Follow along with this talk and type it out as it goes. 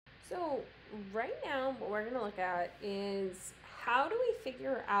So right now, what we're going to look at is how do we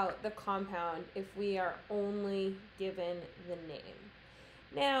figure out the compound if we are only given the name?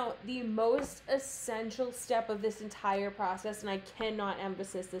 Now, the most essential step of this entire process, and I cannot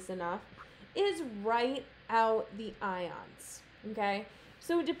emphasize this enough, is write out the ions, okay?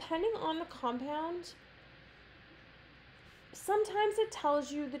 So depending on the compound, sometimes it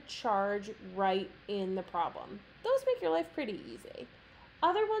tells you the charge right in the problem. Those make your life pretty easy.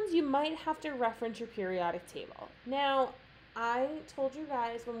 Other ones, you might have to reference your periodic table. Now, I told you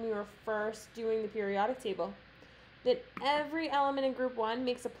guys when we were first doing the periodic table that every element in group 1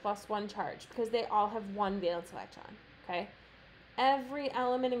 makes a +1 charge because they all have one valence electron, okay? Every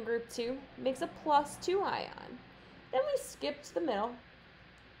element in group 2 makes a +2 ion. Then we skipped the middle.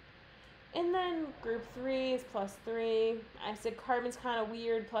 And then group 3 is +3. I said carbon's kind of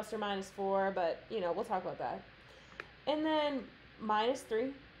weird, ±4, but, we'll talk about that. And then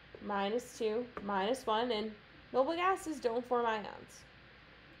 -3, -2, -1, and noble gases don't form ions.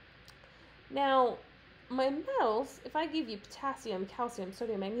 Now, my metals, if I give you potassium, calcium,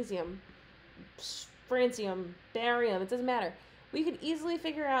 sodium, magnesium, francium, barium, it doesn't matter. We could easily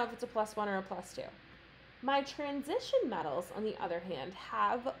figure out if it's a +1 or a +2. My transition metals, on the other hand,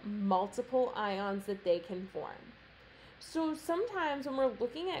 have multiple ions that they can form. So sometimes when we're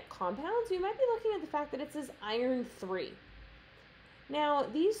looking at compounds, we might be looking at the fact that it says iron 3. Now,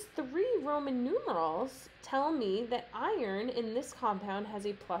 these 3 Roman numerals tell me that iron in this compound has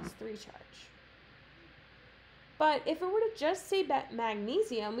a +3 charge. But if it were to just say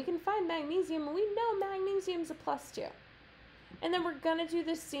magnesium, we can find magnesium, and we know magnesium is a +2. And then we're going to do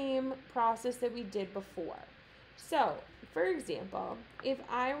the same process that we did before. So, for example, if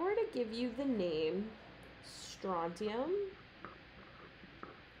I were to give you the name strontium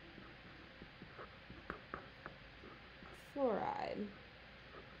fluoride,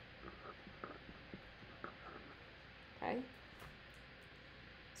 okay?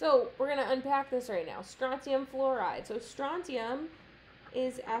 So we're going to unpack this right now. Strontium fluoride. So strontium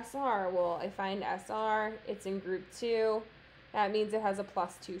is Sr. Well, I find Sr. It's in group 2. That means it has a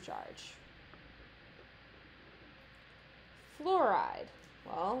 +2 charge. Fluoride.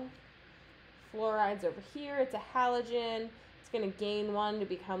 Well, fluoride's over here. It's a halogen. It's going to gain 1 to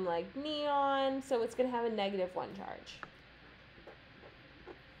become like neon. So it's going to have a -1 charge.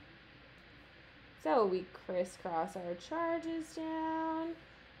 So we crisscross our charges down.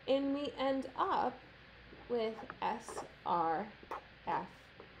 And we end up with SRF2.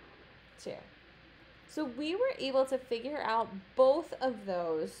 So we were able to figure out both of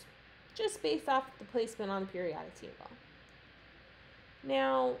those just based off the placement on the periodic table.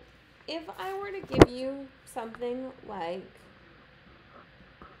 Now, if I were to give you something like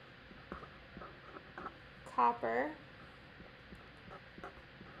copper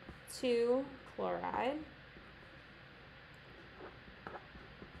 2 chloride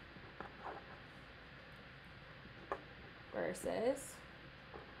versus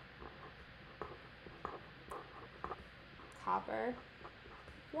copper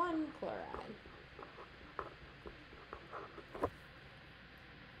 1 chloride.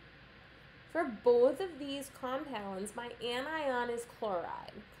 For both of these compounds, my anion is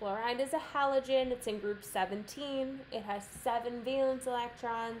chloride. Chloride is a halogen. It's in group 17. It has 7 valence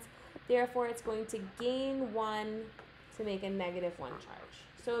electrons. Therefore, it's going to gain 1 to make a -1 charge.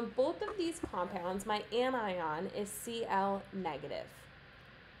 So in both of these compounds, my anion is Cl-.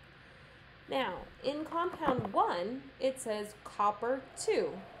 Now, in compound 1, it says copper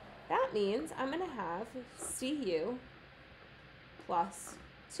 2. That means I'm going to have Cu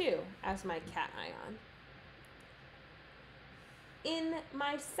 +2 as my cation. In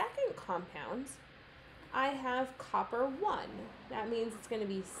my second compound, I have copper 1. That means it's going to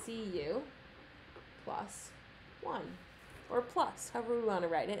be Cu +1. Or plus, however we want to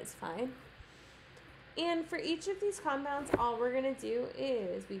write it, it's fine. And for each of these compounds, all we're going to do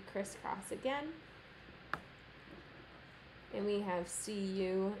is we crisscross again. And we have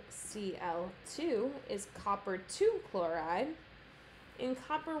CuCl2 is copper 2 chloride. And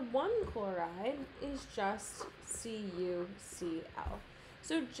copper 1 chloride is just CuCl.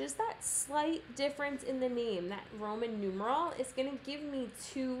 So just that slight difference in the name, that Roman numeral, is going to give me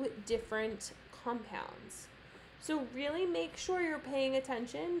 2 different compounds. So really make sure you're paying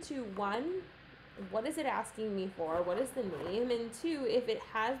attention to 1, what is it asking me for? What is the name? And 2, if it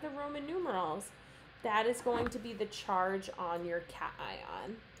has the Roman numerals, that is going to be the charge on your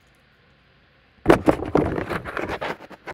cation.